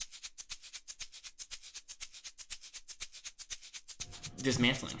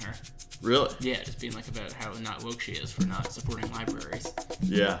dismantling her. Really? Yeah, just being like about how not woke she is for not supporting libraries.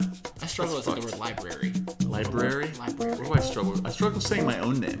 Yeah. I struggle with the word library. Library? Library. What do I struggle with? I struggle saying my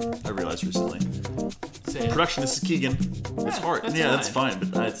own name, I realized recently. Say it. Production, this is Keegan. It's hard. That's fine,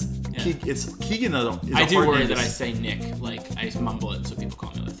 but it's Keegan is I a do hard worry name that to I say Nick, like I just mumble it so people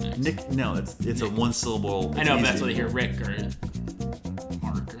call me other things. Nick, no, it's a one syllable. I know, but easy. that's what I hear Rick or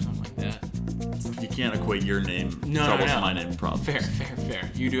Mark or something like that. You can't equate your name No. troubles to my name problems. Fair.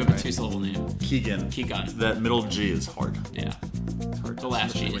 You do have a 2-syllable name. Keegan. That middle G is hard. Yeah. The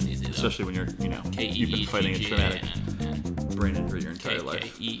last G is easy though. Especially when you've been fighting a traumatic brain injury your entire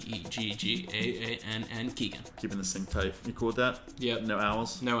life. Keegan. Keegan. Keeping this thing tight. You cool with that? Yep. No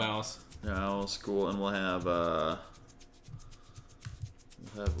owls? No owls. No owls, cool. And we'll have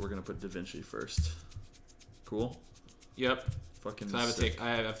we're gonna put Da Vinci first. Cool? Yep. Fucking So I sick.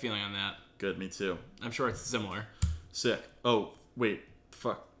 have a feeling on that. Good, me too. I'm sure it's similar. Sick. Oh, wait.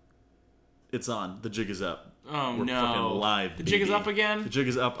 Fuck. It's on. The jig is up. Oh, We're no. fucking live, The jig is baby. up again? The jig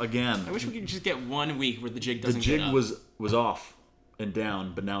is up again. I wish we could just get 1 week where the jig The doesn't jig get up. was off and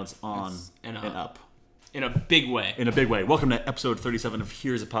down, but now it's on and and up. In a big way. In a big way. Welcome to episode 37 of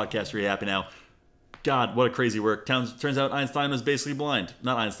Here's a Podcast Where You Happy Now. God, what a crazy work. Turns out Einstein was basically blind.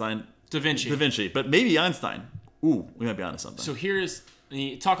 Not Einstein. Da Vinci. But maybe Einstein. Ooh, we might be onto something. So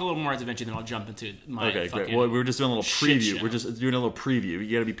talk a little more about Da Vinci, then I'll jump into my Okay, fucking great. Well, we were just doing a little shit preview. show. We're just doing a little preview.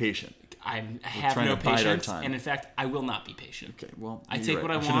 You gotta be patient. I have trying no to bide our patience, time. and in fact, I will not be patient. Okay, well, I you're take right.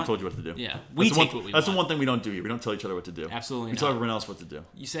 what I I shouldn't want. have told you what to do. Yeah, That's the one thing we don't do here. We don't tell each other what to do. Absolutely We tell not. everyone else what to do.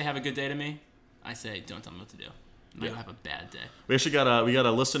 You say have a good day to me, I say don't tell me what to do. And Yeah. I'll have a bad day. We actually got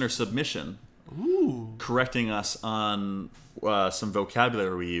a listener submission. Ooh. Correcting us on some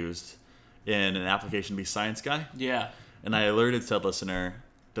vocabulary we used in an application to be Science Guy. Yeah. And I alerted said listener,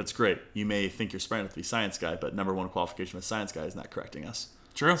 that's great. You may think you're smart enough to be Science Guy, but number one qualification of Science Guy is not correcting us.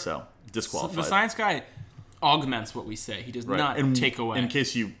 True. So, disqualified. The Science Guy augments what we say. He does not take away. In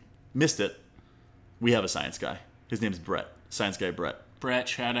case you missed it, we have a Science Guy. His name's Brett. Science Guy Brett. Brett,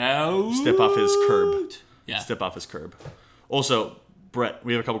 shout out. Step off his curb. Yeah. Step off his curb. Also, Brett,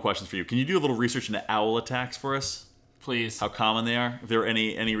 we have a couple questions for you. Can you do a little research into owl attacks for us? Please. How common they are? If there are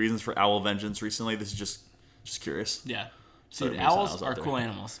any reasons for owl vengeance recently? This is just curious. Yeah. So Dude, there's owls owls out are there. cool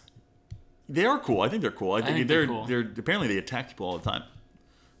animals. They are cool. I think they're cool. I think they're cool. They're apparently they attack people all the time.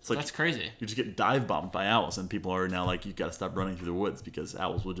 It's like That's crazy. you just get dive bombed by owls, and people are now like, you got to stop running through the woods because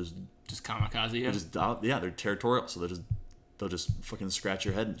owls will just Kamikaze you. they're territorial, so they'll just fucking scratch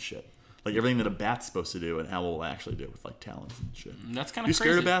your head and shit. Like everything that a bat's supposed to do, an owl will actually do with like talons and shit. That's kind of You crazy.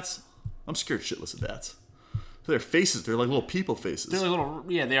 scared of bats? I'm scared shitless of bats. Their faces, they're like little people faces. They're like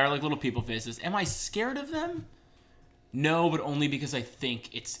they are like little people faces. Am I scared of them? No, but only because I think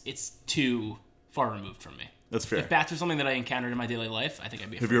it's too far removed from me. That's fair. If bats are something that I encountered in my daily life, I think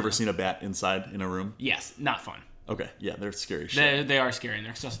I'd be afraid Have you of ever them. seen a bat inside in a room? Yes, not fun. Okay, yeah, they're scary as shit. They are scary, and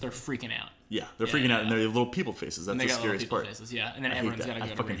they're freaking out. Yeah, they're freaking out, and they're little people faces. That's And they the got little scariest people part. faces, yeah. And then I hate everyone's that. got to I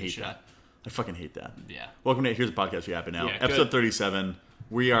go to fucking rabies hate shot. that. I fucking hate that. Yeah. Welcome to Here's a Podcast We Happen Now. Yeah, Episode good. 37.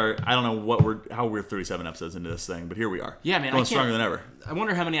 We are, I don't know how we're 37 episodes into this thing, but here we are. Yeah, man. Going stronger than ever. I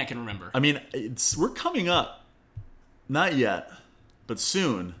wonder how many I can remember. I mean, we're coming up, not yet, but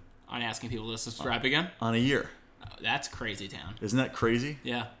soon, On asking people to subscribe again. on a year. That's crazy town. Isn't that crazy?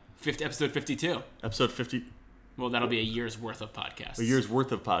 Yeah. Episode 52. Episode 50, Well, that'll be a year's worth of podcasts. a year's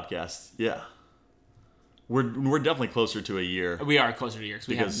worth of podcasts. Yeah. We're definitely closer to a year. We are closer to a year because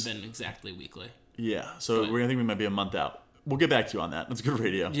we Because- haven't been exactly weekly. Yeah, so I think we might be a month out. We'll get back to you on that. That's good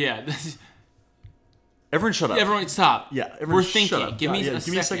radio. Yeah. Everyone shut up. Everyone, stop. Yeah, everyone We're shut thinking. up. Give me God, a give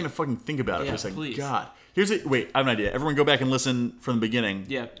me a second to fucking think about it Yeah, for a second. please. God. Wait, I have an idea. Everyone go back and listen from the beginning.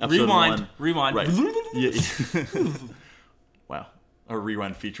 Yeah. Episode Rewind. Right. Yeah. Wow. Our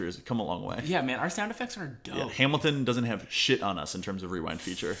rewind feature has come a long way. Yeah, man. Our sound effects are dope. Yeah, Hamilton doesn't have shit on us in terms of rewind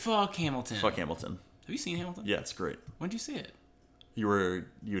feature. Fuck Hamilton. Fuck Hamilton. Have you seen Hamilton? Yeah, it's great. When did you see it? You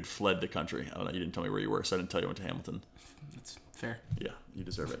had fled the country. I don't know. You didn't tell me where you were, so I didn't tell you I went to Hamilton. That's fair. Yeah, you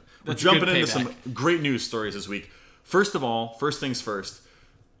deserve it. That's We're a good jumping into payback. some great news stories this week. First of all, first things first.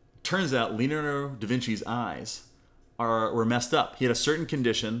 Turns out Leonardo da Vinci's eyes were messed up. He had a certain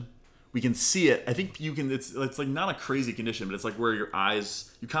condition. We can see it. I think you can. It's like not a crazy condition, but it's like where your eyes.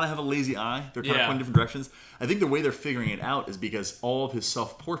 You kind of have a lazy eye. They're kind of pointing different directions. I think the way they're figuring it out is because all of his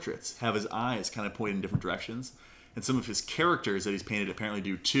self-portraits have his eyes kind of pointed in different directions, and some of his characters that he's painted apparently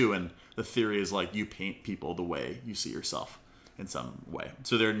do too. And the theory is like you paint people the way you see yourself in some way.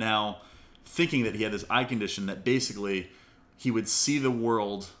 So they're now thinking that he had this eye condition that basically he would see the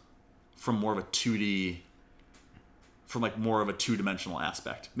world from more of a 2D, from like more of a two-dimensional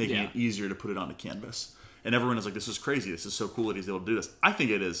aspect, making it easier to put it onto canvas. and everyone is like, "This is crazy. This is so cool that he's able to do this." I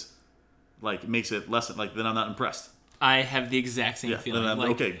think it is, like, makes it less like then I'm not impressed. I have the exact same Yeah, feeling. then I'm, Like,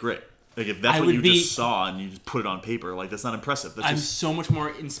 okay, great. Like if that's I what would you be- just saw and you just put it on paper, like that's not impressive. That's I'm just so much more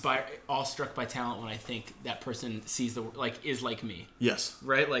inspired, awestruck by talent when I think that person sees is like me, yes,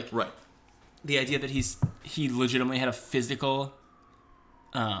 right? Like right. the idea that he legitimately had a physical,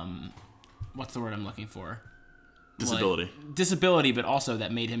 what's the word I'm looking for? Disability, Disability, but also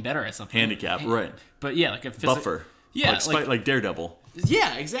that made him better at something. handicap, right? But yeah, like a physical Buffer, Yeah, like Daredevil,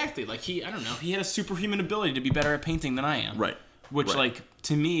 yeah, exactly. Like I don't know, he had a superhuman ability to be better at painting than I am. right? Which, right. like,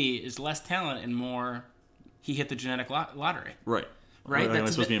 to me, is less talent and more he hit the genetic lottery. Right. Right? Am I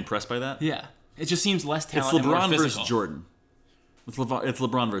That's supposed to be impressed by that? Yeah. It just seems less It's talent and more LeBron physical. versus Jordan. It's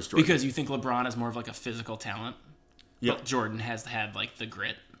LeBron versus Jordan. Because you think LeBron is more of, like, a physical talent. yeah, But Jordan has had, like, the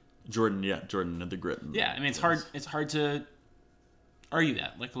grit. Jordan had the grit. Yeah, I mean, it's hard to argue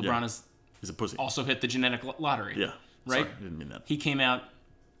that. Like, LeBron has He's a pussy. also hit the genetic lottery. Yeah. Right? Sorry, I didn't mean that. He came out,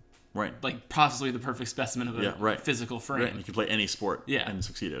 Right. like, possibly the perfect specimen of a physical frame. Right. You can play any sport Yeah. and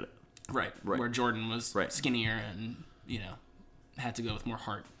succeed at it. Right. Right. Where Jordan was Right. skinnier and, had to go with more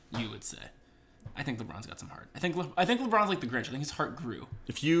heart, you would say. I think LeBron's got some heart. I think LeBron's like the Grinch. I think his heart grew.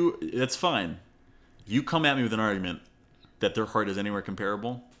 That's fine. If you come at me with an argument that their heart is anywhere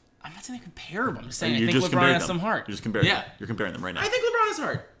comparable, I'm not saying they're comparable. I'm just saying you're I think just LeBron comparing has them. some heart. You're just comparing Yeah. them. You're comparing them right now. I think LeBron has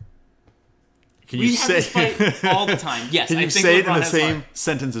heart. Can We you have say this fight all the time. Yes, Can I you think say it LeBron in the has same heart.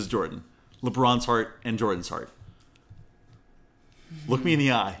 sentence as Jordan? LeBron's heart and Jordan's heart. Look me in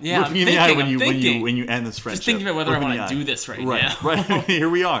the eye. Yeah, Look I'm me in the eye thinking, when I'm thinking. you end this friendship. Just thinking about whether Look I me in want the to eye. do this right Right, now. right. Here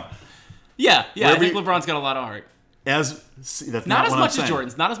we are. Yeah. I Wherever think you- LeBron's got a lot of heart. That's Not as what I'm much as saying.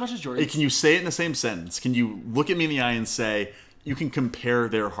 Jordan's. Not as much as Jordan's. Can you say it in the same sentence? Can you look at me in the eye and say you can compare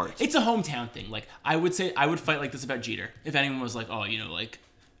their hearts? It's a hometown thing. Like, I would say, I would fight like this about Jeter. If anyone was like, oh, like,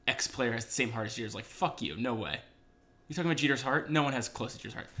 X player has the same heart as Jeter's, like, fuck you. No way. You talking about Jeter's heart? No one has close to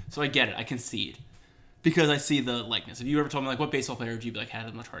Jeter's heart. So I get it. I concede. Because I see the likeness. If you ever told me, like, what baseball player would you be like, had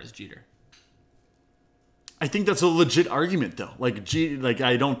as much heart as Jeter? I think that's a legit argument, though. Like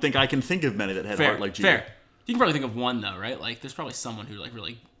I don't think I can think of many that had heart like Jeter. Fair. You can probably think of one, though, right? Like, there's probably someone who, like,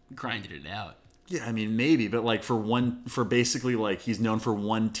 really grinded it out. Yeah, I mean maybe, but like for basically like he's known for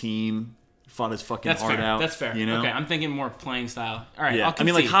one team, fought his fucking That's heart fair. out. That's fair. You know? Okay, I'm thinking more playing style. All right, Yeah, I'll I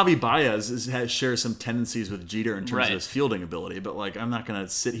mean, like concede. Javi Baez shares some tendencies with Jeter in terms Right. of his fielding ability, but like I'm not gonna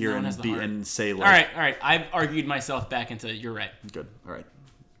sit here No one has the heart. and say like, All right. I've argued myself back into you're right. good, all right,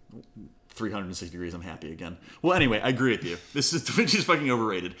 360 degrees. I'm happy again. Well, anyway, I agree with you. This is Da Vinci's fucking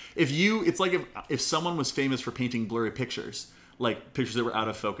overrated. It's like if someone was famous for painting blurry pictures, like pictures that were out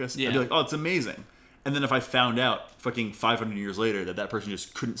of focus, I'd Yeah. be like, oh, it's amazing. And then if I found out fucking 500 years later that person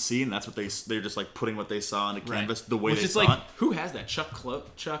just couldn't see, and that's what they're just like putting what they saw on a canvas the way Which they is saw like, it. who has that? Chuck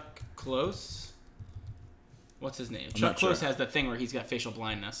Close? What's his name? Chuck not Close sure. has that thing where he's got facial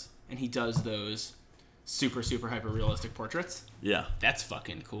blindness, and he does those super, super hyper realistic portraits. Yeah, That's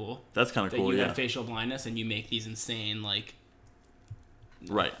fucking cool. that's kind of That cool. you Yeah, have facial blindness and you make these insane, like,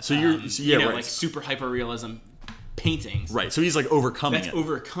 right. So you're right. like super hyper realism paintings. Right. So he's like overcoming That's it.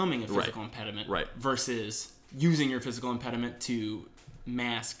 overcoming a physical impediment. Right. Versus using your physical impediment to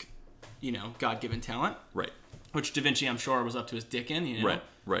mask, God-given talent. Right. Which Da Vinci, I'm sure, was up to his dick in, Right,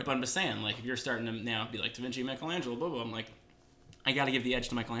 right. But I'm just saying, like, if you're starting to now be like Da Vinci, Michelangelo, blah, blah, I'm like, I got to give the edge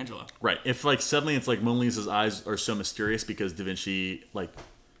to Michelangelo. Right. If like suddenly it's like Mona Lisa's eyes are so mysterious because Da Vinci like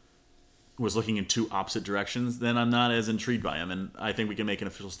was looking in two opposite directions, then I'm not as intrigued by him, and I think we can make an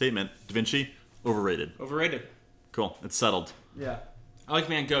official statement: Da Vinci overrated. Overrated. Cool. It's settled. Yeah. I like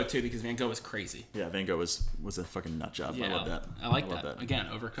Van Gogh, too, because Van Gogh was crazy. Yeah, Van Gogh was a fucking nut job. Yeah, I love that. I like love that. Again,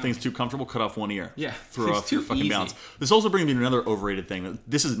 overcome. Things too comfortable, cut off one ear. Yeah, Throw it's off your too fucking easy. balance. This also brings me to another overrated thing.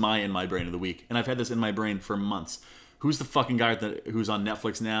 This is my in my brain of the week, and I've had this in my brain for months. Who's the fucking guy who's on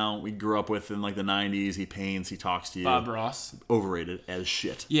Netflix now? We grew up with in like the 90s. He paints, he talks to you. Bob Ross. Overrated as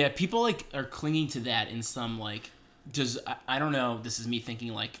shit. Yeah, people, like, are clinging to that in some, like, I don't know, this is me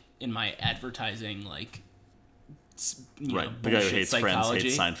thinking, like, in my advertising, like, Right. The guy who bullshit hates psychology. Friends,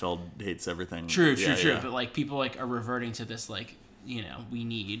 hates Seinfeld, hates everything. True. Yeah. But, like, people, like, are reverting to this, like, we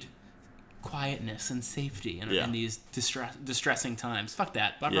need quietness and safety in these distressing times. Fuck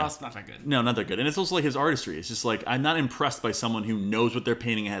that. Bob Ross, not that good. No, not that good. And it's also like his artistry. It's just like, I'm not impressed by someone who knows what they're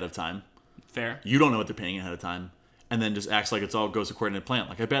painting ahead of time. Fair. You don't know what they're painting ahead of time. And then just acts like it's all goes according to plan.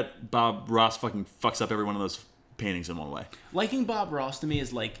 Like, I bet Bob Ross fucking fucks up every one of those paintings in one way. Liking Bob Ross to me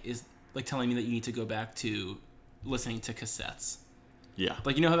is like telling me that you need to go back to listening to cassettes. Yeah.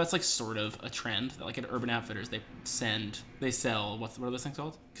 Like, you know how that's like sort of a trend that, like, at Urban Outfitters they sell what are those things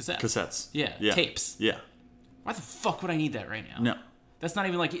called? Cassettes. Cassettes. Yeah. Tapes. Yeah. Why the fuck would I need that right now? No. That's not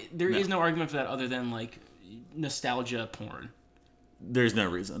even like there is no argument for that other than like nostalgia porn. There's no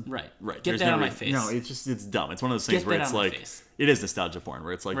reason. Right. Right. Get There's that no out of my reason. face. No, it's dumb. It's one of those things Get where that it's out of my like face. it is nostalgia porn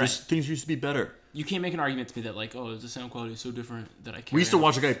where it's like Right. things used to be better. You can't make an argument to me that like, oh, the sound quality is so different that I can't. We used to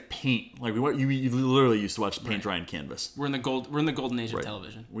watch a guy paint. Like you literally used to watch paint dry on canvas. We're in the golden age of Right.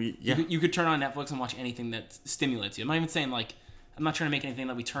 television. You You could turn on Netflix and watch anything that stimulates you. I'm not even saying like I'm not trying to make anything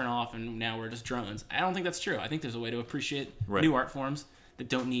that we turn off and now we're just drones. I don't think that's true. I think there's a way to appreciate new art forms that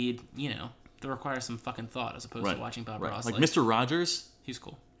don't need that require some fucking thought as opposed to watching Bob Ross. Like Mr. Rogers. He's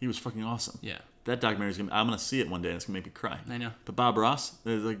cool. He was fucking awesome. Yeah. That documentary's I'm gonna see it one day and it's gonna make me cry. I know. But Bob Ross,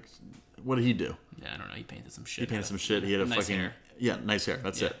 like, what did he do? Yeah, I don't know. He painted some shit. He painted some shit. He had a nice fucking hair. nice hair.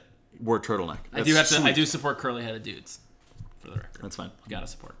 That's it. Wore a turtleneck. I do have to. I do support curly-headed dudes. For the record, That's fine. gotta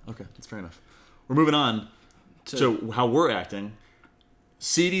support. Okay, that's fair enough. We're moving on to how we're acting.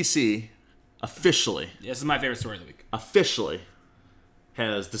 CDC officially Yeah, this is my favorite story of the week.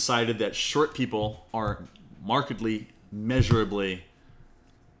 has decided that short people are markedly, measurably,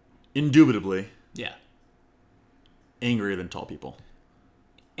 indubitably Yeah. angrier than tall people.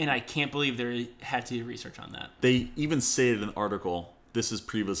 And I can't believe there had to be research on that. They even stated in an article this has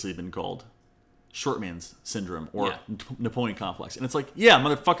previously been called short man's syndrome or Napoleon complex. And it's like, yeah,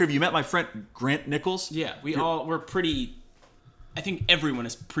 motherfucker, have you met my friend Grant Nichols? Yeah, we're pretty. I think everyone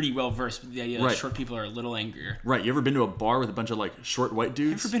is pretty well versed with the idea that short people are a little angrier. Right. You ever been to a bar with a bunch of like short white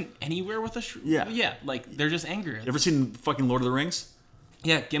dudes? Ever been anywhere with a Yeah. Yeah, like they're just angrier. You ever seen fucking Lord of the Rings?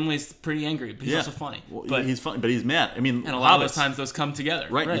 Yeah, Gimli's pretty angry, but he's also funny. Well, but he's funny, but he's mad. I mean, and a lot of those hobbits, times those come together.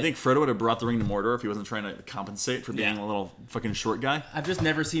 Right. You think Frodo would have brought the ring to Mordor if he wasn't trying to compensate for being Yeah. a little fucking short guy? I've just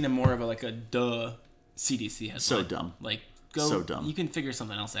never seen a more of a duh CDC headline. So dumb. Like go. So dumb. You can figure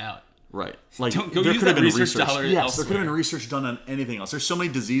something else out. Right. Like Don't go there use could have that been research dollar Yes, there elsewhere. could have been research done on anything else. There's so many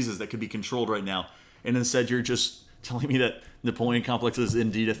diseases that could be controlled right now, and instead you're just telling me that Napoleon complex is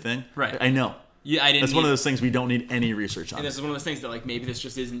indeed a thing. Right. I know. Yeah, I didn't. That's one of those things we don't need any research on. And this is one of those things that like maybe this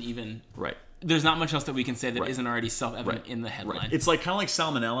just isn't even. Right. There's not much else that we can say that Right. not already self-evident Right. in the headline. Right. It's like kind of like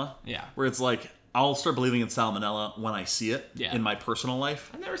salmonella. Yeah. Where it's like I'll start believing in salmonella when I see it Yeah. in my personal life.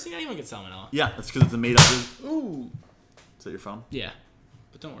 I've never seen anyone get salmonella. Yeah, that's because it's a made up. Ooh. Is that your phone? Yeah,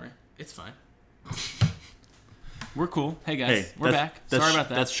 but don't worry, it's fine. We're cool. Hey guys, Hey, we're that's- back. that's Sorry sh- about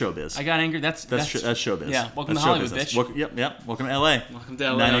that. that's showbiz. I got angry. That's showbiz. Yeah, welcome That's to Hollywood, show bitch. business. Yep. Welcome to LA. Welcome to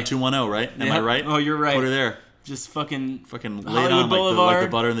LA. 90210, right? Am I Yep. right? Oh, you're right. Put her there. Just fucking Fucking lay it Hollywood on like the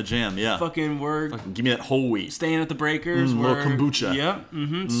Boulevard. butter in the jam. Yeah. fucking word. Fucking give me that whole wheat. Staying at the Breakers. A little we're- kombucha. Yep.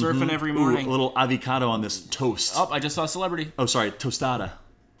 Surfing every Ooh, morning. a little avocado on this toast. Oh, I just saw a celebrity, Oh, sorry, tostada.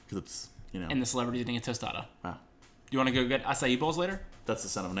 Because it's, and the celebrity's eating a tostada. wow. You want to go get acai bowls later? That's the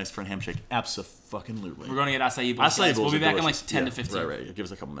sound of a nice friend handshake. Abso-fucking-lutely. We're going to get acai bowls. Acai guys. bowls We'll be are back in like delicious. 10 Yeah, to 15. Right. Give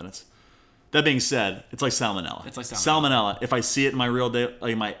us a couple minutes. That being said, it's like salmonella. It's like salmonella. If I see it in my real day,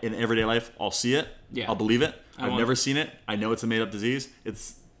 like in everyday life, I'll see it. Yeah. I'll believe it. I've won't. never seen it. I know it's a made-up disease.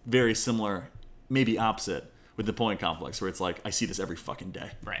 It's very similar, maybe opposite, with the Napoleon complex, where it's like I see this every fucking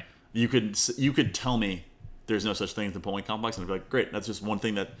day. Right. You could tell me there's no such thing as the Napoleon complex, and I'd be like, great. That's just one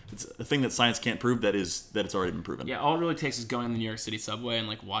thing it's a thing that science can't prove. That it's already been proven. Yeah, all it really takes is going on the New York City subway and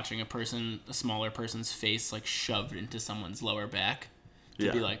like watching a smaller person's face like shoved into someone's lower back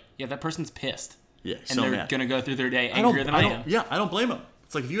to be like, yeah, that person's pissed. Yeah. And So they're mad. gonna go through their day angrier than I am. Yeah, I don't blame them.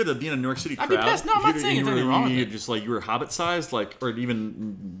 It's like if you had to be in a New York City crowd. I'd be pissed. No, I'm not saying there's anything wrong with you it. just like you were hobbit sized, like, or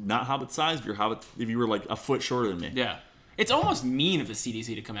even not hobbit sized. If you were like a foot shorter than me. Yeah. It's almost mean of the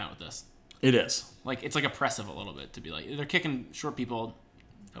CDC to come out with this. It is. Like it's like oppressive a little bit to be like they're kicking short people,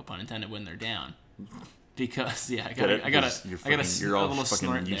 no pun intended, when they're down. Because I got it? a You're all little fucking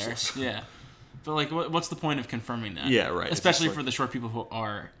snort useless. there. Yeah. But like, what's the point of confirming that? Yeah, right. It's Especially just for like- the short people who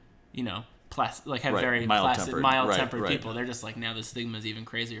are, have Right, very mild-tempered. mild-tempered Right. people. They're just like now the stigma is even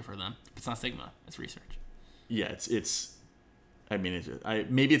crazier for them. It's not stigma. It's research. Yeah, it's. I mean,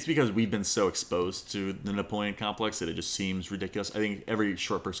 maybe it's because we've been so exposed to the Napoleon complex that it just seems ridiculous. I think every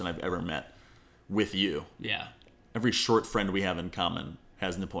short person I've ever met, with you, Yeah. every short friend we have in common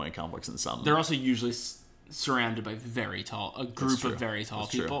has Napoleon complex in some. They're also usually surrounded by a group true. of very tall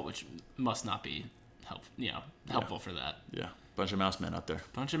That's true. people, which must not be helpful for that. Yeah, bunch of mouse men out there.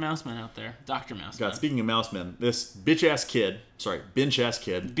 Bunch of mouse men out there. Dr. Mouse God, Man. speaking of mouse men, this binge ass kid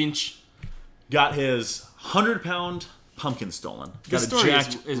Binch. got his 100-pound pumpkin stolen. This Got it story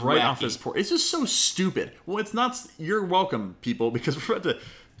jacked is right wacky. off his porch. It's just so stupid. Well, it's not. You're welcome, people, because we're about to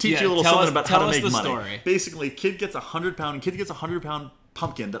teach Yeah, you a little tell something us- about tell how to us make the money. story. Basically, kid gets a 100-pound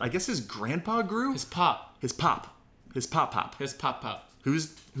pumpkin that I guess his grandpa grew. His pop. His pop. His pop.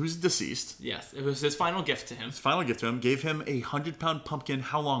 Who's deceased. Yes, it was his final gift to him. His final gift to him gave him a 100-pound pumpkin.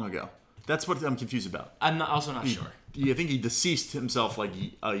 How long ago? That's what I'm confused about. I'm also not sure. I think he deceased himself like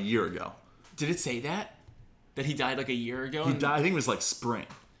a year ago. Did it say that? That he died like a year ago? He died. I think it was like spring.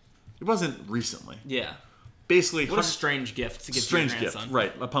 It wasn't recently. Yeah. Basically, What a strange gift to give to your grandson. gift,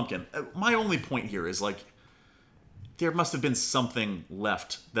 right? A pumpkin. My only point here is like, there must have been something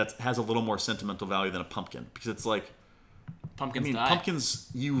left that has a little more sentimental value than a pumpkin, because it's like, Pumpkins die. pumpkins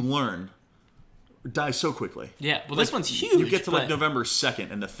you learn die so quickly. Yeah, well, Like, this one's huge. You get to like but- November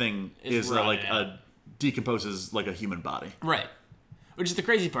 2nd, and the thing is rotted like out. decomposes like a human body. Right. Which is the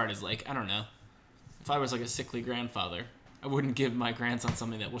crazy part is like, I don't know. If I was like a sickly grandfather, I wouldn't give my grandson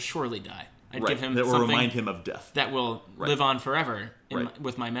something that will surely die. I'd Right. give him That will something remind him of death. that will Right. live on forever Right.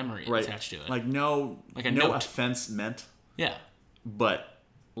 with my memory Right. attached to it. Like no a no note. offense meant, Yeah. but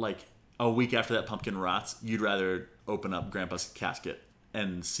like a week after that pumpkin rots, you'd rather open up Grandpa's casket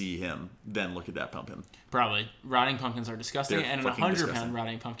and see him than look at that pumpkin. Probably. Rotting pumpkins are disgusting, They're and a fucking 100-pound disgusting.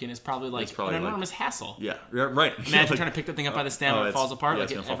 rotting pumpkin is probably like probably an like- enormous hassle. Yeah, right. Imagine trying to pick the thing up by the stem and it falls apart like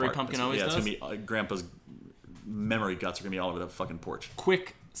it's gonna fall every apart. pumpkin It's- always yeah, does. it's gonna be Grandpa's memory guts are gonna be all over the fucking porch.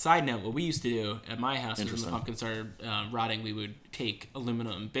 Quick side note, what we used to do at my house is when the Interesting. pumpkins started rotting, we would take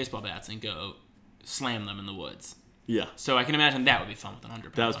aluminum baseball bats and go slam them in the woods. Yeah, So I can imagine that would be fun with a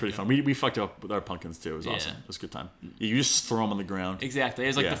 100-pound that was pretty fun. We fucked up with our pumpkins too. It was awesome. Yeah. It was a good time. You just throw them on the ground. Exactly. It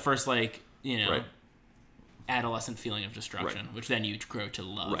was like Yeah. the first, like, Right. adolescent feeling of destruction, Right. which then you grow to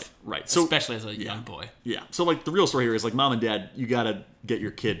love. Right. So Especially as a young boy. yeah. So like the real story here is like mom and dad, you gotta get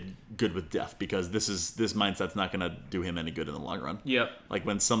your kid good with death, because this mindset's not gonna do him any good in the long run. Yep. Like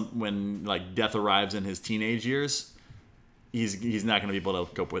when like death arrives in his teenage years, he's not gonna be able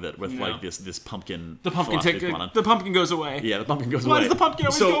to cope with it with No. like this pumpkin. The pumpkin philosophy going on. the pumpkin goes away. Yeah, the pumpkin goes Why away. does the pumpkin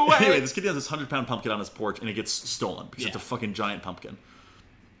always so, go away? Anyway, this kid has this 100-pound pumpkin on his porch, and it gets stolen because it's a Yeah. fucking giant pumpkin.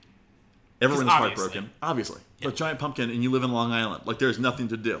 Everyone's obviously. heartbroken. Obviously. Yeah. A giant pumpkin, and you live in Long Island. Like, there's nothing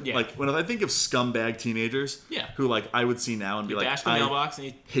to do. Yeah. Like, when I think of scumbag teenagers, Yeah. who, like, I would see now and be like, Bash the I mailbox and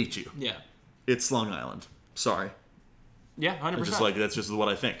you... hate you. Yeah. It's Long Island. Sorry. Yeah, 100%. It's just like, that's just what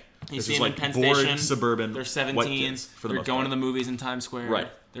I think. You It's see just them like in Penn bored, Station. suburban, They're white 17. kids, for the They're most going part. to the movies in Times Square. Right.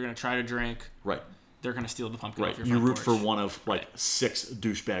 They're going to try to drink. Right. They're going to steal the pumpkin Right. off your You front root porch. for one of, like, 6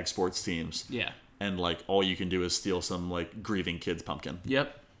 douchebag sports teams. Yeah. And, like, all you can do is steal some, like, grieving kid's pumpkin.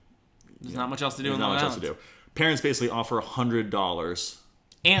 Yep. There's not much else to do There's in not Long much Island. else to do. Parents basically offer $100.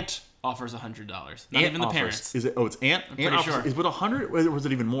 Aunt offers $100. Not even the offers. parents. Is it? Oh, it's Aunt. pretty Aunt offers. sure. Is it 100? Or was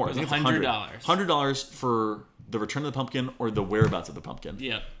it even more? It was I think it's $100. $100 for the return of the pumpkin or the whereabouts of the pumpkin.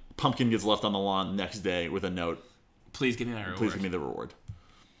 Yep. Pumpkin gets left on the lawn next day with a note. Please give me that reward. Please give me the reward.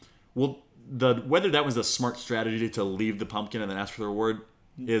 Well, whether that was a smart strategy to leave the pumpkin and then ask for the reward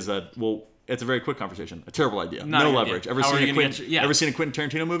is it's a very quick conversation. A terrible idea. Not a No good leverage. idea. Ever How are seen you a gonna Quentin? get your- yeah. Ever seen a Quentin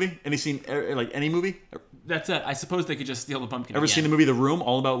Tarantino movie? Any movie? That's it. I suppose they could just steal the pumpkin Ever again. seen the movie The Room?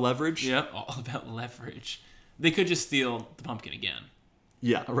 All about leverage. Yep. All about leverage. They could just steal the pumpkin again.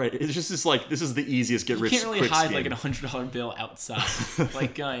 Yeah, right. It's just this like this is the easiest get You rich can't really quick hide scheme. like an $100 bill outside.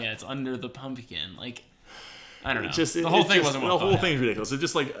 Like, oh yeah, it's under the pumpkin. Like, I don't know. The whole thing wasn't well the whole thought thing's ridiculous. It's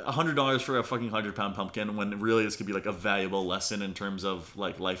just like $100 for a fucking 100-pound pumpkin when really this could be like a valuable lesson in terms of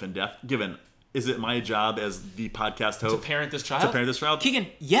like life and death. Given, is it my job as the podcast out. host To parent this child? to parent this child? Keegan,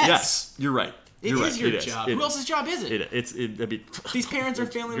 yes. Yes, you're right. It You're is right. your It is. job. It Who is. else's job is it? That'd be, These parents are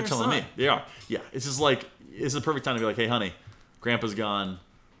failing You're their telling son. me they are. Yeah, it's just like it's the perfect time to be like, hey, honey, Grandpa's gone,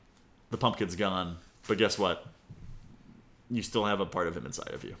 the pumpkin's gone, but guess what? You still have a part of him inside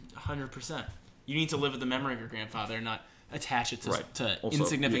of you. 100%. You need to live with the memory of your grandfather, not attach it to, Right. to Also,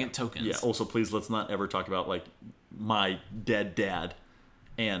 insignificant yeah. tokens. Yeah. Also, please let's not ever talk about like my dead dad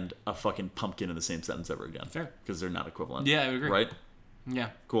and a fucking pumpkin in the same sentence ever again. Fair. Because they're not equivalent. Yeah, I agree. Right. Yeah.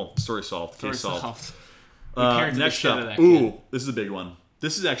 Cool. Story solved. Story Case solved. solved. We parented the Next shit out up. of that Ooh, kid. this is a big one.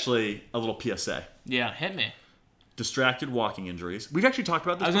 This is actually a little PSA. Yeah, hit me. Distracted walking injuries. We've actually talked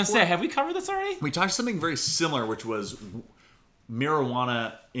about this I was going to before. say, have we covered this already? We talked something very similar, which was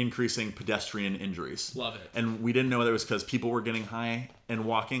marijuana increasing pedestrian injuries. Love it. And we didn't know whether it was because people were getting high and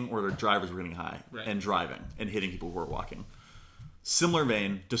walking or their drivers were getting high Right. and driving and hitting people who were walking. Similar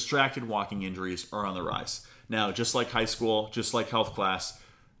vein, distracted walking injuries are on the rise. Now, just like high school, just like health class,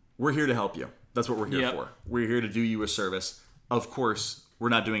 we're here to help you. That's what we're here Yep. for. We're here to do you a service. Of course, we're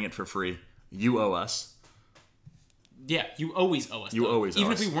not doing it for free. You owe us. Yeah, you always owe us. You though. always owe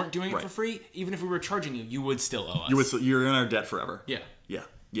Even us. if we weren't doing it Right. for free, even if we were charging you, you would still owe us. You're in our debt forever. Yeah. Yeah.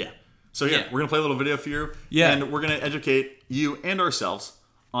 Yeah. So yeah, Yeah. we're gonna play a little video for you. Yeah. And we're gonna educate you and ourselves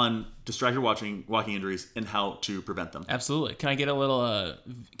on distracted walking injuries and how to prevent them. Absolutely. Can I get a little?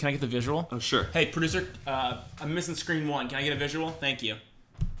 Can I get the visual? Oh sure. Hey, producer, I'm missing screen 1. Can I get a visual? Thank you.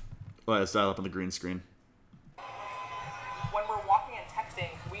 Oh, let's dial up on the green screen. When we're walking and texting,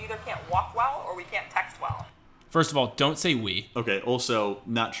 we either can't walk well or we can't text well. First of all, don't say we. Okay. Also,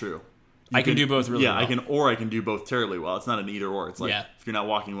 not true. I can do both really well. I can do both terribly well. It's not an either or. It's like if you're not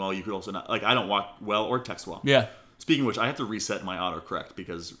walking well, you could also not. Like I don't walk well or text well. Yeah. Speaking of which, I have to reset my autocorrect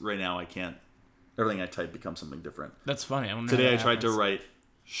because right now I can't. Everything I type becomes something different. That's funny. Today I tried to write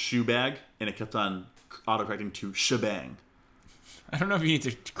shoe bag and it kept on autocorrecting to shebang. I don't know if you need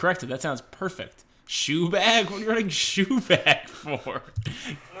to correct it. That sounds perfect. Shoe bag? What are you writing shoe bag for?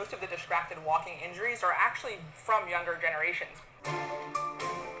 Most of the distracted walking injuries are actually from younger generations.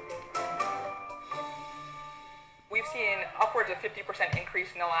 We've seen upwards of 50%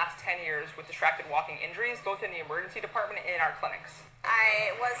 increase in the last 10 years with distracted walking injuries, both in the emergency department and in our clinics.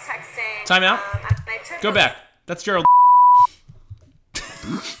 I was texting. Time out. Go back. That's Gerald.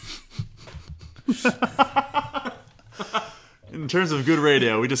 In terms of good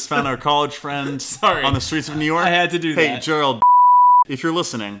radio, we just found our college friend on the streets of New York. I had to do that. Hey, Gerald, if you're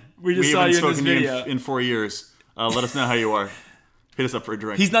listening, we just saw haven't you in this spoken to video. you in 4 years. Let us know how you are. Hit us up for a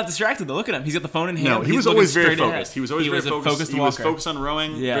drink. He's not distracted though. Look at him. He's got the phone in hand. No, he He's was looking always very straight ahead. focused. He was always very a focused. focused He walker. was focused on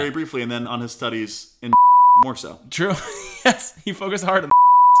rowing very briefly, and then on his studies in more so. True. Yes, he focused hard on.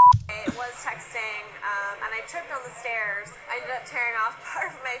 I was texting, and I tripped on the stairs. I ended up tearing off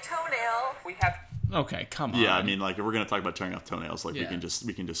part of my toenail. We have Okay, come on. Yeah, I mean, like if we're gonna talk about tearing off toenails, like Yeah.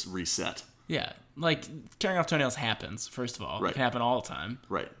 we can just reset. Yeah, like tearing off toenails happens. First of all, Right. it can happen all the time.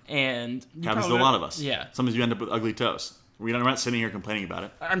 Right. And you Happens to probably- a lot of us. Yeah. Sometimes you end up with ugly toes. We're not sitting here complaining about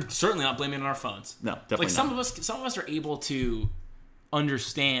it. I'm certainly not blaming it on our phones. No, definitely Like not. some of us are able to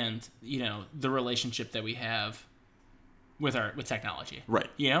understand, the relationship that we have with technology. Right.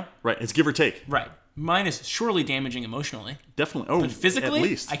 You know? Right. It's give or take. Right. Mine is surely damaging emotionally. Definitely. Oh, But physically, at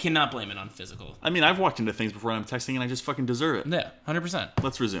least. I cannot blame it on physical. I mean, I've walked into things before and I'm texting and I just fucking deserve it. Yeah, 100%.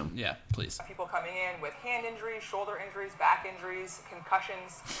 Let's resume. Yeah, please. people coming in with hand injuries, shoulder injuries, back injuries,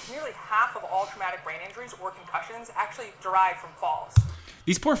 concussions. Nearly half of all traumatic brain injuries or concussions actually derive from falls.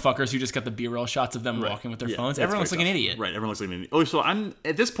 These poor fuckers who just got the B-roll shots of them walking with their Yeah, phones. that's Everyone looks very like an tough. idiot. Right. Everyone looks like an idiot. Oh, so I'm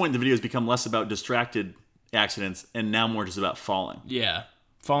at this point the video has become less about distracted accidents and now more just about falling. Yeah.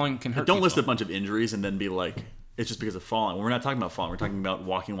 Falling can hurt Don't people. list a bunch of injuries and then be like, it's just because of falling. We're not talking about falling. We're talking about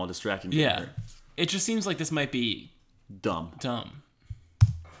walking while distracted. Yeah. It just seems like this might be Dumb. dumb.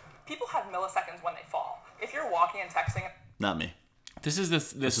 People have milliseconds when they fall. If you're walking and texting, Not me. This is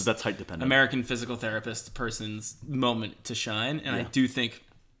That's height dependent. American physical therapist person's moment to shine, and I Yeah. do think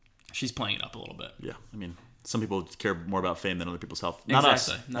she's playing it up a little bit. Yeah. I mean, some people care more about fame than other people's health. Not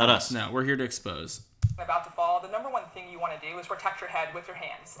Exactly. us. Not us. No, we're here to expose. about to fall, the number one thing you want to do is protect your head with your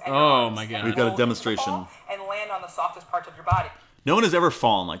hands. And Oh, your arms. my God. And We've got a hold the demonstration. fall And land on the softest parts of your body. No one has ever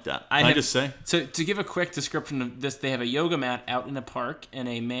fallen like that. Can I just say? To give a quick description of this, they have a yoga mat out in a park, and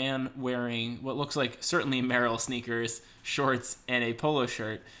a man wearing what looks like certainly Merrell sneakers, shorts, and a polo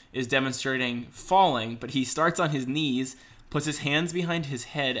shirt is demonstrating falling, but he starts on his knees, puts his hands behind his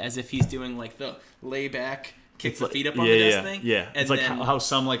head as if he's doing like the lay back, kick the feet up on the desk thing. Yeah. And It's like then, how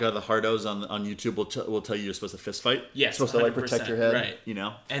some like the hardos on YouTube will tell you you're supposed to fist fight. Yes, You're supposed to like protect 100%, your head. right. You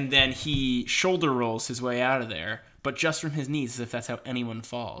know. and then he shoulder rolls his way out of there, but just from his knees, as if that's how anyone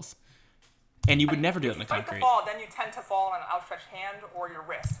falls. And you would never do it in the If you fight the concrete. fall, then you tend to fall on an outstretched hand or your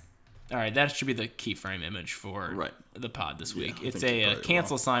wrist. All right, that should be the keyframe image for Right. the pod this week. I It's think you a probably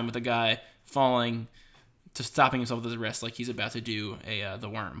cancel sign with a guy falling to stopping himself with his wrist like he's about to do the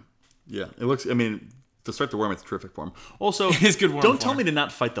worm. Yeah. It looks. I mean, to start the worm, it's terrific form. Also, It is good worm Don't tell form. me to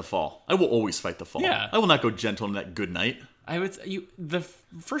not fight the fall. I will always fight the fall. Yeah. I will not go gentle in that good night. I would the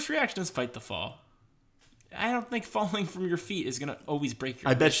first reaction is fight the fall. I don't think falling from your feet is gonna always break your.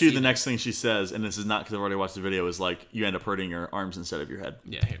 I bet wrists you the either. next thing she says, and this is not because I've already watched the video, is like you end up hurting your arms instead of your head.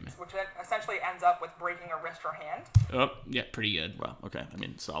 Yeah, hit me. Which then essentially ends up with breaking a wrist or hand. Oh, yeah, pretty good. Wow. Okay. I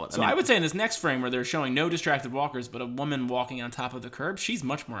mean, solid. So I would say in this next frame where they're showing no distracted walkers, but a woman walking on top of the curb, she's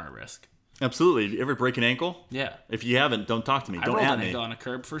much more at risk. absolutely. You ever break an ankle? Yeah, If you haven't, don't talk to me. I Don't rolled at an me. ankle on a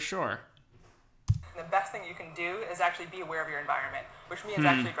curb for sure. The best thing you can do is actually be aware of your environment, which Hmm. means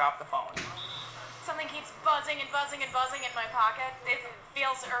actually drop the phone. Something keeps buzzing and buzzing and buzzing in my pocket. It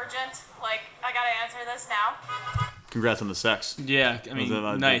feels urgent. Like, I gotta answer this now. Congrats on the sex. Yeah, I mean,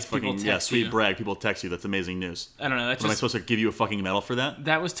 nice. People text yeah, sweet you. brag. People text you. That's amazing news. I don't know. That's Am I just supposed to give you a fucking medal for that?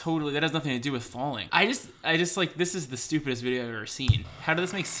 that was totally that has nothing to do with falling. I just like this is the stupidest video I've ever seen. How did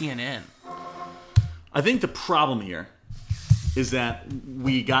this make CNN? I think the problem here is that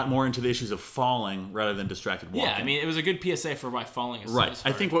we got more into the issues of falling rather than distracted walking. Yeah, I mean it was a good PSA for why falling is so right. I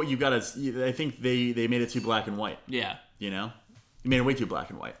discouraging. think what you got is I think they made it too black and white. Yeah, You know, you made it way too black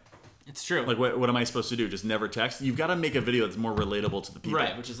and white. it's true. Like, what am I supposed to do? Just never text? You've got to make a video that's more relatable to the people.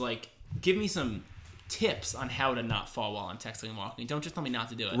 Right, which is like give me some tips on how to not fall while I'm texting and walking. Don't just tell me not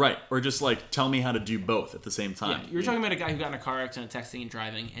to do it. Right. Or just like tell me how to do both at the same Yeah, time. you're talking about a guy who got in a car accident texting and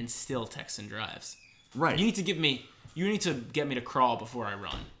driving and still texts and drives. Right. You need to get me to crawl before I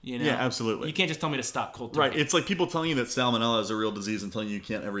run. You know? Yeah, absolutely. You can't just tell me to stop cold turkey. Right. It's like people telling you that salmonella is a real disease and telling you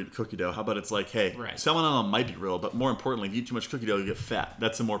can't ever eat cookie dough. How about it's like, hey, Right. salmonella might be real, but more importantly, if you eat too much cookie dough, you get fat.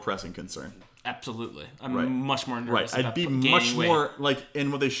 That's a more pressing concern. Absolutely. I'm Right. much more nervous Right. I'd about be gaining much weight. more like,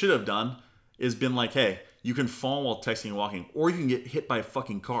 and what they should have done is been like, hey, you can fall while texting and walking, or you can get hit by a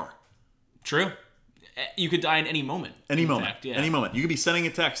fucking car. True. You could die in any moment. Any in moment. fact, yeah. Any moment. You could be sending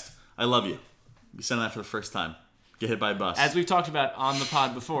a text, I love you. Be sending that for the first time. Get hit by a bus. As we've talked about on the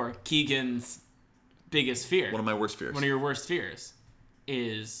pod before, Keegan's biggest fear, One of my worst fears. one of your worst fears,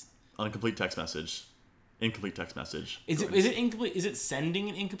 is Incomplete text message. Incomplete text message. is it incomplete? Is it sending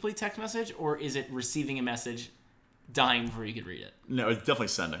an incomplete text message, or is it receiving a message, dying before you could read it? No, it's definitely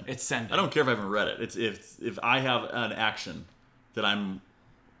sending. It's sending. I don't care if I haven't read it. It's if I have an action that I'm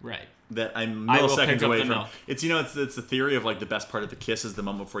Right. I will pick milliseconds up away the from. milk. It's it's the theory of like the best part of the kiss is the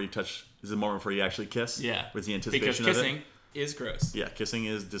moment before you touch, is the moment before you actually kiss. Yeah. With the Because anticipation of kissing it. is gross. Yeah, kissing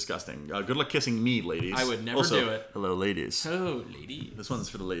is disgusting. Good luck kissing me, ladies. I would never Also, do it. Hello, ladies. Oh, lady. This one's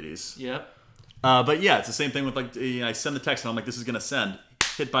for the ladies. Yep. But yeah, it's the same thing with like I send the text and I'm like, this is gonna send.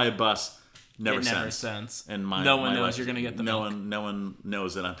 Hit by a bus. Never It sends. never sends. And No one my knows life- you're gonna get the no milk. one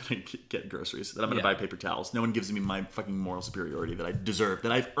knows that I'm gonna get groceries, that I'm gonna Yeah. buy paper towels. No one gives me my fucking moral superiority that I deserve,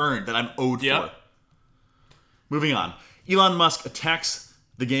 that I've earned, that I'm owed Yep. for. Moving on, Elon Musk attacks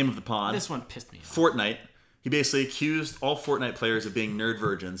the game of the pod, This one pissed me off. Fortnite. He basically accused all Fortnite players of being nerd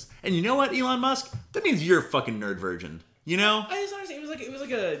virgins. And you know what, Elon Musk? That means you're a fucking nerd virgin. You know? I just understand. It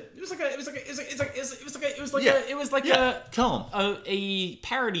was like Yeah. Tell him. a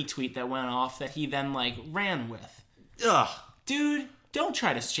parody tweet that went off that he then like ran with. Ugh. Dude, don't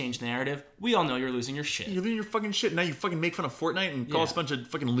try to change the narrative. We all know you're losing your shit. You're doing your fucking shit. Now you fucking make fun of Fortnite and call Yeah. us a bunch of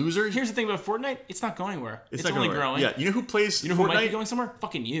fucking losers. Here's the thing about Fortnite: it's not going anywhere. It's not only going growing. Yeah. You know who plays You know who Fortnite? might be going somewhere?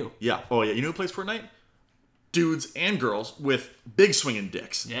 Fucking you. Yeah. Oh, yeah. You know who plays Fortnite? Dudes and girls with big swinging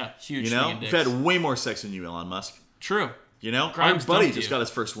dicks. Yeah, huge. You know? swinging We've dicks. had way more sex than you, Elon Musk. True. You know? Grimes Our buddy dumped just you. got his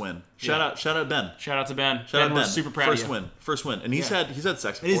first win. Shout Yeah. out Ben. Shout out to Ben. Shout out we're Ben. super proud First of you. win. First win. And he's Yeah. had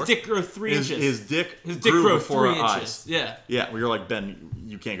sex And before. his dick grew 3 inches. His dick His dick grew grew before 3 our inches. eyes. Yeah. Yeah, where you're like, Ben,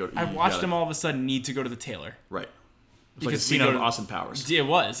 you can't go to I watched him all of a sudden need to go to the tailor. Right. It's like a Because scene we out go of to- Austin Powers. It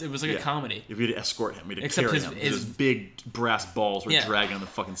was. It was like Yeah. a comedy. If we had to escort him, we had to Except carry his- him. his- His big brass balls were Yeah. dragging on the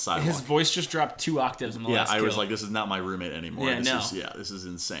fucking sidewalk. His voice just dropped 2 octaves in the Yeah, last I was kill. like, this is not my roommate anymore. Yeah, This is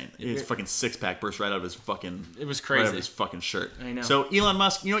insane. His fucking six pack burst right out of his fucking. It was Right out crazy. of his fucking shirt. I know. So Elon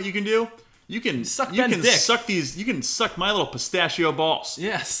Musk, you know what you can do? You can Suck you Ben's can dick. suck these. You can suck my little pistachio balls.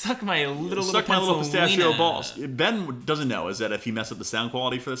 Yeah, suck my little Suck my little pistachio Pennsylvania. balls. Ben doesn't know is that if he messed up the sound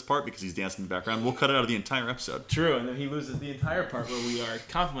quality for this part because he's dancing in the background, we'll cut it out of the entire episode. True, and then he loses the entire part where we are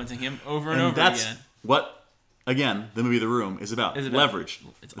complimenting him over and, And over that's again. what, again, the movie The Room is about. Is about- Leverage.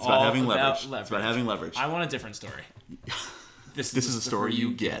 It's It's about all having about leverage. It's leverage. about having leverage. I want a different story. This is a story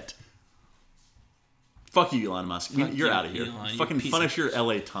you get. Fuck you, Elon Musk. Fuck You're you, out of here. Elon, you Fucking piece finish of- your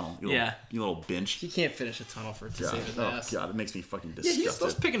LA tunnel. Yeah. You little bench. He can't finish a tunnel to God. save his Oh ass. god, it makes me fucking Yeah, disgusted. he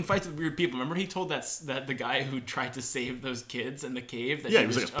loves picking fights with weird people. Remember he told that the guy who tried to save those kids in the cave that Yeah, he he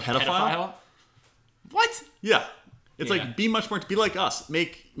was was like a pedophile? What? Yeah. It's Yeah. like be much more be like us.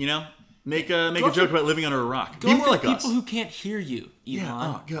 Make a Go joke for- about living under a rock. Go Be more for like people us. who can't hear you, Elon. Yeah.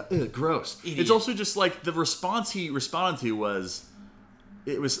 Oh god, gross. Idiot. It's also just like the response he responded to was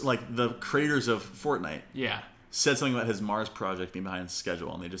like the creators of Fortnite Yeah. said something about his Mars project being behind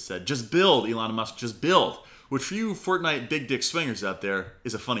schedule, and they just said, "Just build, Elon Musk, just build." Which for you Fortnite big dick swingers out there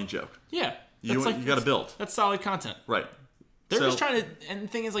is a funny joke. Yeah. You gotta build. That's solid content. Right. They're So- just trying to, and the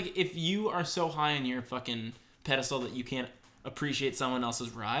thing is, like, if you are so high on your fucking pedestal that you can't appreciate someone else's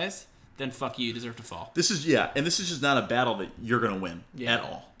rise, then fuck you deserve to fall. This is just not a battle that you're gonna win Yeah. at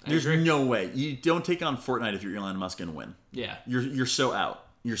all. I There's agree. no way. You don't take on Fortnite if you're Elon Musk and win. Yeah. You're so out.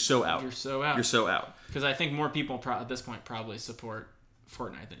 You're so out. You're so out. You're so out. Because I think more people at this point probably support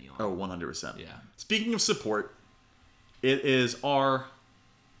Fortnite than Elon. Oh, 100%. Yeah. Speaking of support, it is our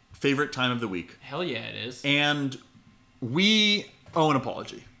favorite time of the week. Hell yeah, it is. And we owe an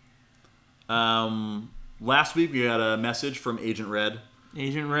apology. Last week we got a message from Agent Red.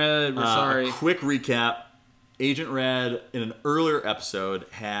 Agent Red, we're sorry. A quick recap. Agent Red, in an earlier episode,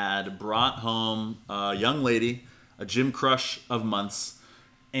 had brought home a young lady, a gym crush of months,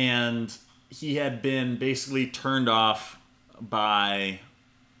 and he had been basically turned off by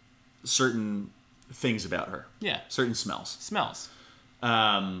certain things about her. Yeah. Certain smells. Smells.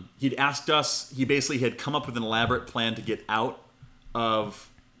 He'd asked us, he basically had come up with an elaborate plan to get out of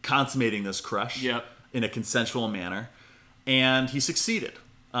consummating this crush. Yep. in a consensual manner, and he succeeded.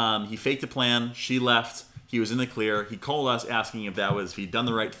 He faked a plan. She left. He was in the clear. He called us asking if he'd done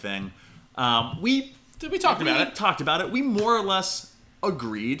the right thing. We talked about it. We more or less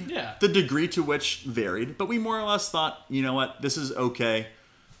agreed. Yeah. The degree to which varied, but we more or less thought, you know what, this is okay.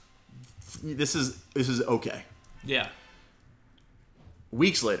 This is okay. Yeah.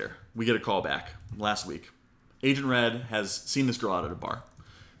 Weeks later, we get a call back last week. Agent Red has seen this girl out at a bar,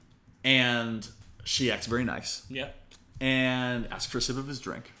 and she acts very nice. Yep. And asks for a sip of his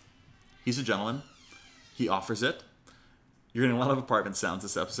drink. He's a gentleman. He offers it. You're getting a lot of apartment sounds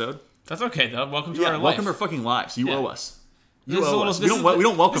this episode. That's okay though. Welcome to our life. Welcome to our fucking lives. You owe us. We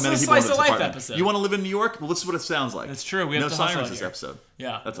don't welcome many this is people a into slice this of life apartment. episode. You want to live in New York? Well, this is what it sounds like. That's true. We have no to hustle sirens out this here. episode.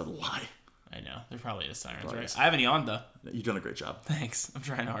 Yeah. That's a lie. I know. There probably is sirens, Probably right? is. I haven't yawned though. You've done a great job. Thanks. I'm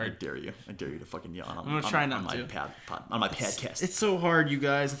trying I hard. dare you. I dare you to fucking yawn on, I'm gonna try not on my to. on my podcast. It's so hard, you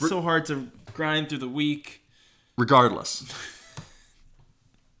guys. It's so hard to grind through the week. Regardless,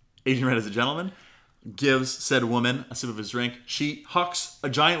 Agent Red is a gentleman. Gives said woman a sip of his drink. She hucks a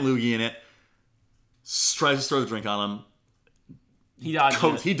giant loogie in it. Tries to throw the drink on him. He dodged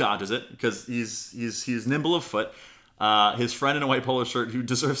it. He dodges it because he's nimble of foot. His friend in a white polo shirt who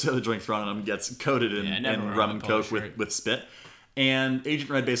deserves to have the drink thrown on him gets coated in rum and coke with spit. And Agent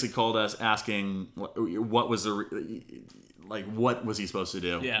Red basically called us asking what was what was he supposed to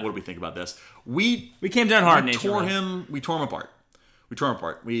do? Yeah. What do we think about this? We came down hard. We tore him apart.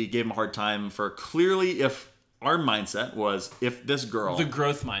 We gave him a hard time for clearly if our mindset was if this girl The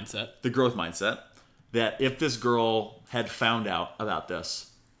growth mindset. That if this girl had found out about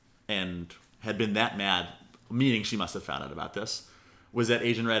this and had been that mad, meaning she must have found out about this, was that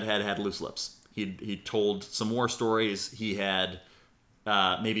Agent Red had loose lips. He told some war stories. He had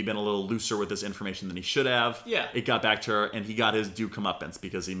maybe been a little looser with this information than he should have. Yeah. It got back to her, and he got his due comeuppance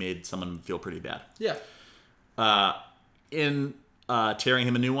because he made someone feel pretty bad. Yeah. In tearing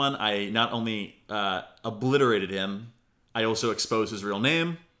him a new one, I not only obliterated him, I also exposed his real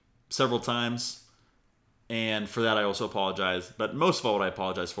name several times. And for that, I also apologize. But most of all, what I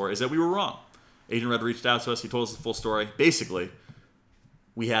apologize for is that we were wrong. Agent Red reached out to us. He told us the full story. Basically,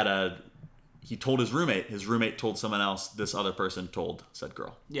 he told his roommate. His roommate told someone else. This other person told said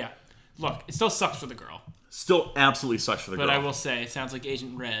girl. Yeah. Look, it still sucks for the girl. Still absolutely sucks for the girl. But I will say, it sounds like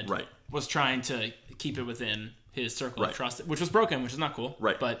Agent Red Right. was trying to keep it within his circle Right. of trust, which was broken, which is not cool.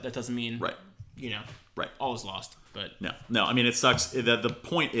 Right. But that doesn't mean, Right. Right. all is lost. But No. I mean, it sucks. That the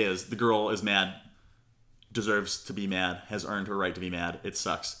point is, the girl is mad, deserves to be mad, has earned her right to be mad. It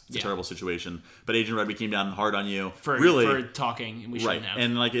sucks. It's a terrible situation. But Agent Red, we came down hard on you for talking, and we shouldn't have.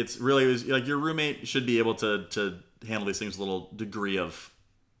 And like it's really was like your roommate should be able to handle these things with a little degree of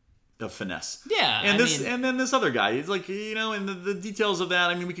finesse. Yeah. And then this other guy, he's like, and the details of that.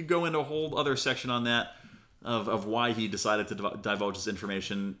 I mean, we could go into a whole other section on that of why he decided to divulge this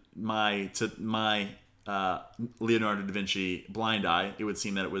information. My Leonardo da Vinci blind eye, it would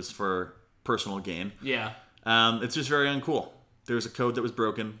seem that it was for personal gain. Yeah. It's just very uncool. There's a code that was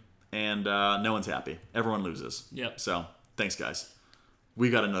broken, and no one's happy. Everyone loses. Yep. So, thanks, guys.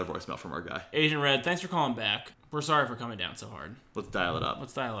 We got another voicemail from our guy. Agent Red, thanks for calling back. We're sorry for coming down so hard. Let's dial it up.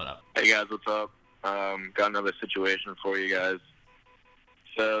 Hey, guys, what's up? Got another situation for you guys.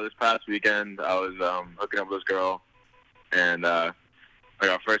 So, this past weekend, I was hooking up with this girl, and our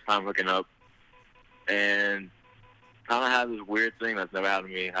first time hooking up, and kind of had this weird thing that's never happened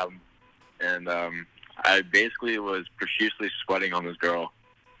to me happen. And I basically was profusely sweating on this girl.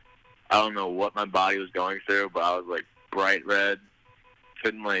 I don't know what my body was going through, but I was like bright red.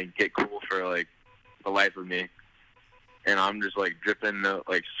 Couldn't like get cool for like the life of me. And I'm just like dripping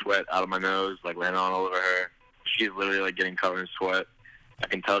like sweat out of my nose, like landing all over her. She's literally like getting covered in sweat. I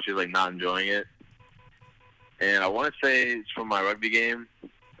can tell she's like not enjoying it. And I want to say it's from my rugby game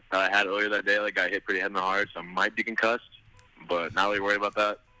that I had earlier that day. Like I hit pretty head in the heart, so I might be concussed, but not really worried about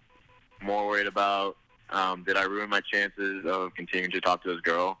that. More worried about did I ruin my chances of continuing to talk to this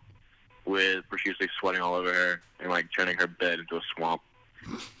girl with profusely sweating all over her and like turning her bed into a swamp.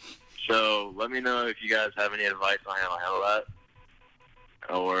 So let me know if you guys have any advice on how to handle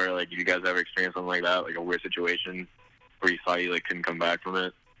that, or like if you guys ever experienced something like that, like a weird situation where you thought you like couldn't come back from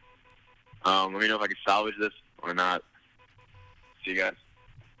it. Let me know if I can salvage this or not. See you guys.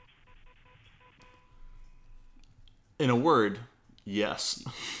 In a word, yes.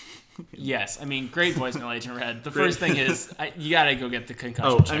 Yes, I mean, great voicemail, Agent Red. The first thing is, you gotta go get the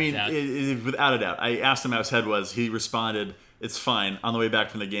concussion checked out. Without a doubt. I asked him how his head was. He responded, "It's fine. On the way back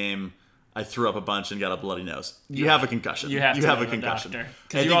from the game, I threw up a bunch and got a bloody nose." You have a concussion. You have a concussion.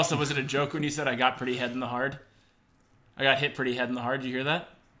 Because you also, was it a joke when you said I got pretty head in the hard? I got hit pretty head in the hard. Did you hear that?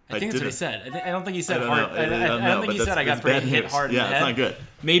 I think that's what he said. I don't think he said I don't hard. know. I don't think he said I got pretty hit hard in the head. Yeah, it's not good.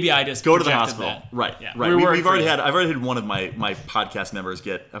 Maybe I just Go to the projected hospital. that. Right, Yeah. right. We I've already had one of my podcast members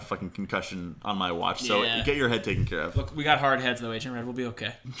get a fucking concussion on my watch. So Yeah. get your head taken care of. Look, we got hard heads though, Agent Red. We'll be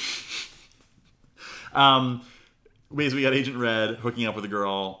okay. We got Agent Red hooking up with a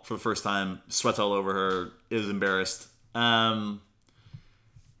girl for the first time. Sweats all over her. Is embarrassed.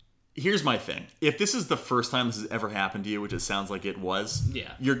 Here's my thing. If this is the first time this has ever happened to you, which it sounds like it was,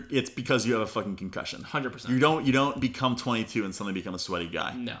 Yeah. it's because you have a fucking concussion. 100%. You don't become 22 and suddenly become a sweaty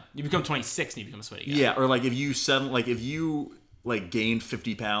guy. No, you become 26 and you become a sweaty guy. Yeah, or like if you gained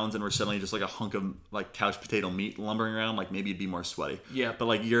 50 pounds and were suddenly just like a hunk of like couch potato meat lumbering around, like maybe you'd be more sweaty. Yeah. But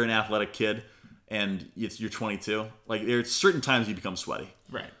like you're an athletic kid and you're 22, like there's certain times you become sweaty.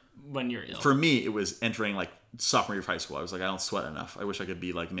 Right. When you're ill. For me, it was entering like sophomore year of high school. I was like, I don't sweat enough. I wish I could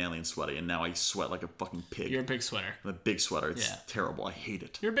be like manly and sweaty, and now I sweat like a fucking pig. You're a big sweater. I'm a big sweater. It's Yeah. terrible. I hate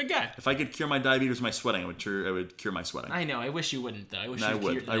it. You're a big guy. If I could cure my diabetes with my sweating, I would cure my sweating. I know. I wish you wouldn't though. I wish And I you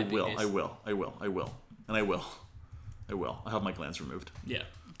would. cured I will. diabetes. I will. I will. I will. And I will. I will. I'll have my glands removed. Yeah.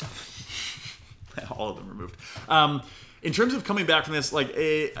 All of them removed. In terms of coming back from this, like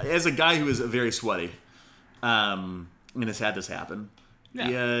as a guy who is very sweaty, and has had this happen,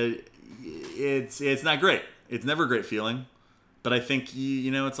 Yeah. it's not great. It's never a great feeling, but I think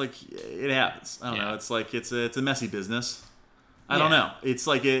you know it's like it happens. I don't know. It's like it's a messy business. I don't know. It's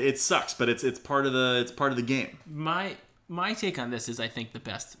like it sucks, but it's part of the game. My take on this is I think the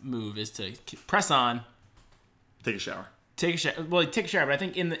best move is to press on, Take a shower. take a shower. Well, take a shower, but I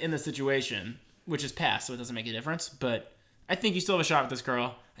think in the situation, which is past, so it doesn't make a difference. But I think you still have a shot with this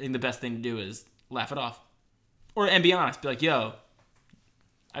girl. I think the best thing to do is laugh it off, and be honest. Be like, yo,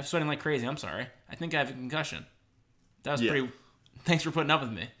 I'm sweating like crazy. I'm sorry. I think I have a concussion. That was pretty. Thanks for putting up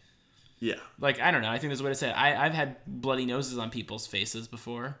with me. Yeah. Like, I don't know. I think there's a way to say it. I've had bloody noses on people's faces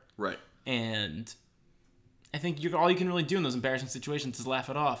before, Right. and I think all you can really do in those embarrassing situations is laugh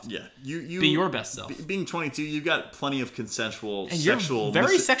it off. Yeah. You Be your best self. Being 22, you've got plenty of consensual And sexual. you're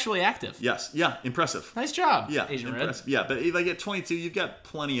very sexually active. Yes. Yeah. Impressive. Nice job, Yeah. Asian Red. Impressive. Yeah, but like at 22, you've got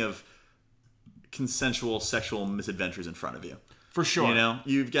plenty of consensual sexual misadventures in front of you. For sure. You know,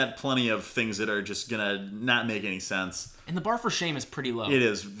 you've got plenty of things that are just gonna not make any sense. And the bar for shame is pretty low. It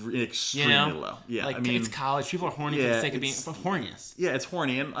is extremely low. Yeah, Like, I mean, it's college. People are horny for yeah, the sake of being it's- horniness. yeah, it's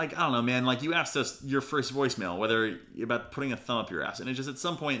horny, and like I don't know, man. Like you asked us your first voicemail whether about putting a thumb up your ass, and it just at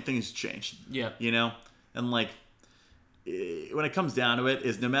some point things change. Yeah. You know, and like when it comes down to it,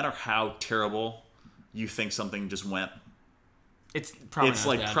 is no matter how terrible you think something just went, It's probably it's not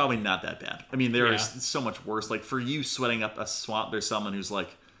like bad. probably not that bad. I mean, there Yeah. is so much worse. Like for you sweating up a swamp, there's someone who's like,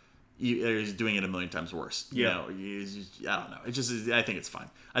 is doing it a million times worse. You Yeah. know, I don't know. It just is, I think it's fine.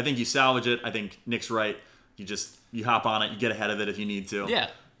 I think you salvage it. I think Nick's right. You hop on it. You get ahead of it if you need to. Yeah.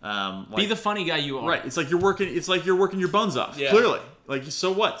 Like, Be the funny guy you are. right. It's like you're working your buns off. Yeah. Clearly. Like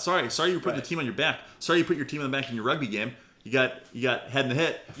so what? Sorry you put the Right. team on your back. Sorry you put your team on the back in your rugby game. You got head in the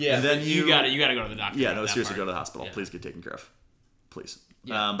hit. Yeah. And then you got to go to the doctor. Yeah. for No. that Seriously, part. go to the hospital. Yeah. Please get taken care of. Please.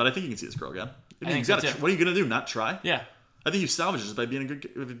 Yeah. But I think you can see this girl again. I think You so, gotta too. What are you gonna do? Not try? Yeah. I think you salvage this by being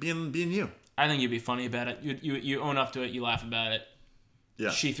being you. I think you'd be funny about it. You own up to it. You laugh about it. Yeah.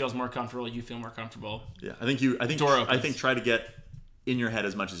 She feels more comfortable. You feel more comfortable. Yeah. I think Door opens. try to get in your head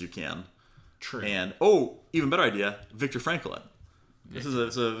as much as you can. True. And even better idea, Viktor Frankl it. This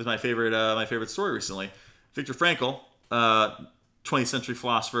is my favorite story recently. Viktor Frankl, 20th century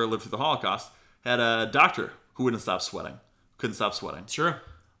philosopher, lived through the Holocaust, had a doctor who couldn't stop sweating. Sure.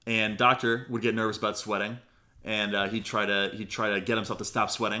 And doctor would get nervous about sweating, and he'd try to get himself to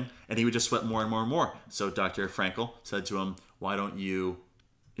stop sweating, and he would just sweat more and more and more. So Dr. Frankl said to him, "Why don't you,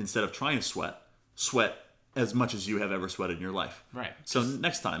 instead of trying to sweat as much as you have ever sweated in your life?" Right. So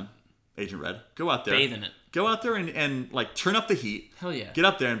next time, Agent Red, go out there, Bathe in it. Go out there and like turn up the heat. Hell yeah. Get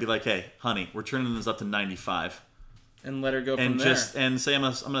up there and be like, "Hey, honey, we're turning this up to 95." And let her go from And there. say I'm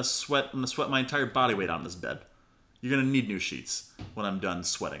gonna sweat my entire body weight on this bed. You're gonna need new sheets when I'm done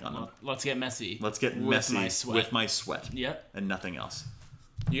sweating on them. Let's get messy. Let's get with messy my sweat. with my sweat. Yep. And nothing else.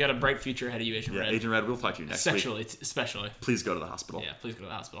 You got a bright future ahead of you, Agent Yeah, Red. Agent Red, we'll talk to you next week. Sexually, especially. Please go to the hospital. Yeah, please go to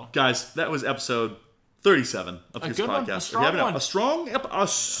the hospital. Guys, that was episode 37 of this good one, podcast. a strong Yeah, one. A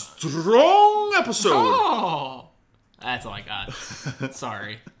strong episode. Oh, that's all I got.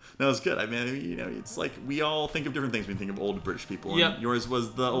 Sorry. No, it's good. I mean, you know, it's like we all think of different things when we think of old British people. Yep. And yours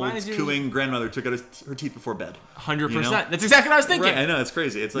was the old Mine is cooing grandmother took out her teeth before bed. 100%. You know? That's exactly what I was thinking. Right, I know, it's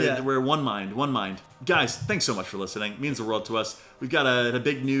crazy. It's like Yeah. we're one mind. Guys, thanks so much for listening. It means the world to us. We've got a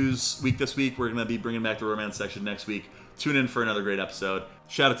big news week this week. We're going to be bringing back the romance section next week. Tune in for another great episode.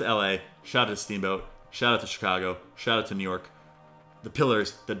 Shout out to LA. Shout out to Steamboat. Shout out to Chicago. Shout out to New York. the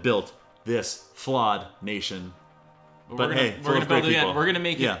pillars that built this flawed nation. But we're hey, gonna, full we're of gonna great build it people. again. We're gonna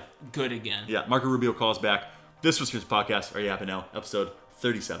make Yeah. it good again. Yeah, Marco Rubio calls back. This was Chris Podcast. Are you happy now? Episode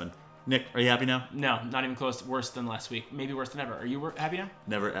 37. Nick, are you happy now? No, not even close. Worse than last week. Maybe worse than ever. Are you happy now?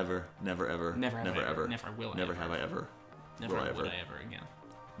 Never ever, never ever, Never have never I ever. ever, Never will I never ever. have I ever. Never will I would ever. I ever again.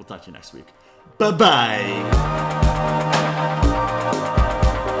 We'll talk to you next week. Bye bye.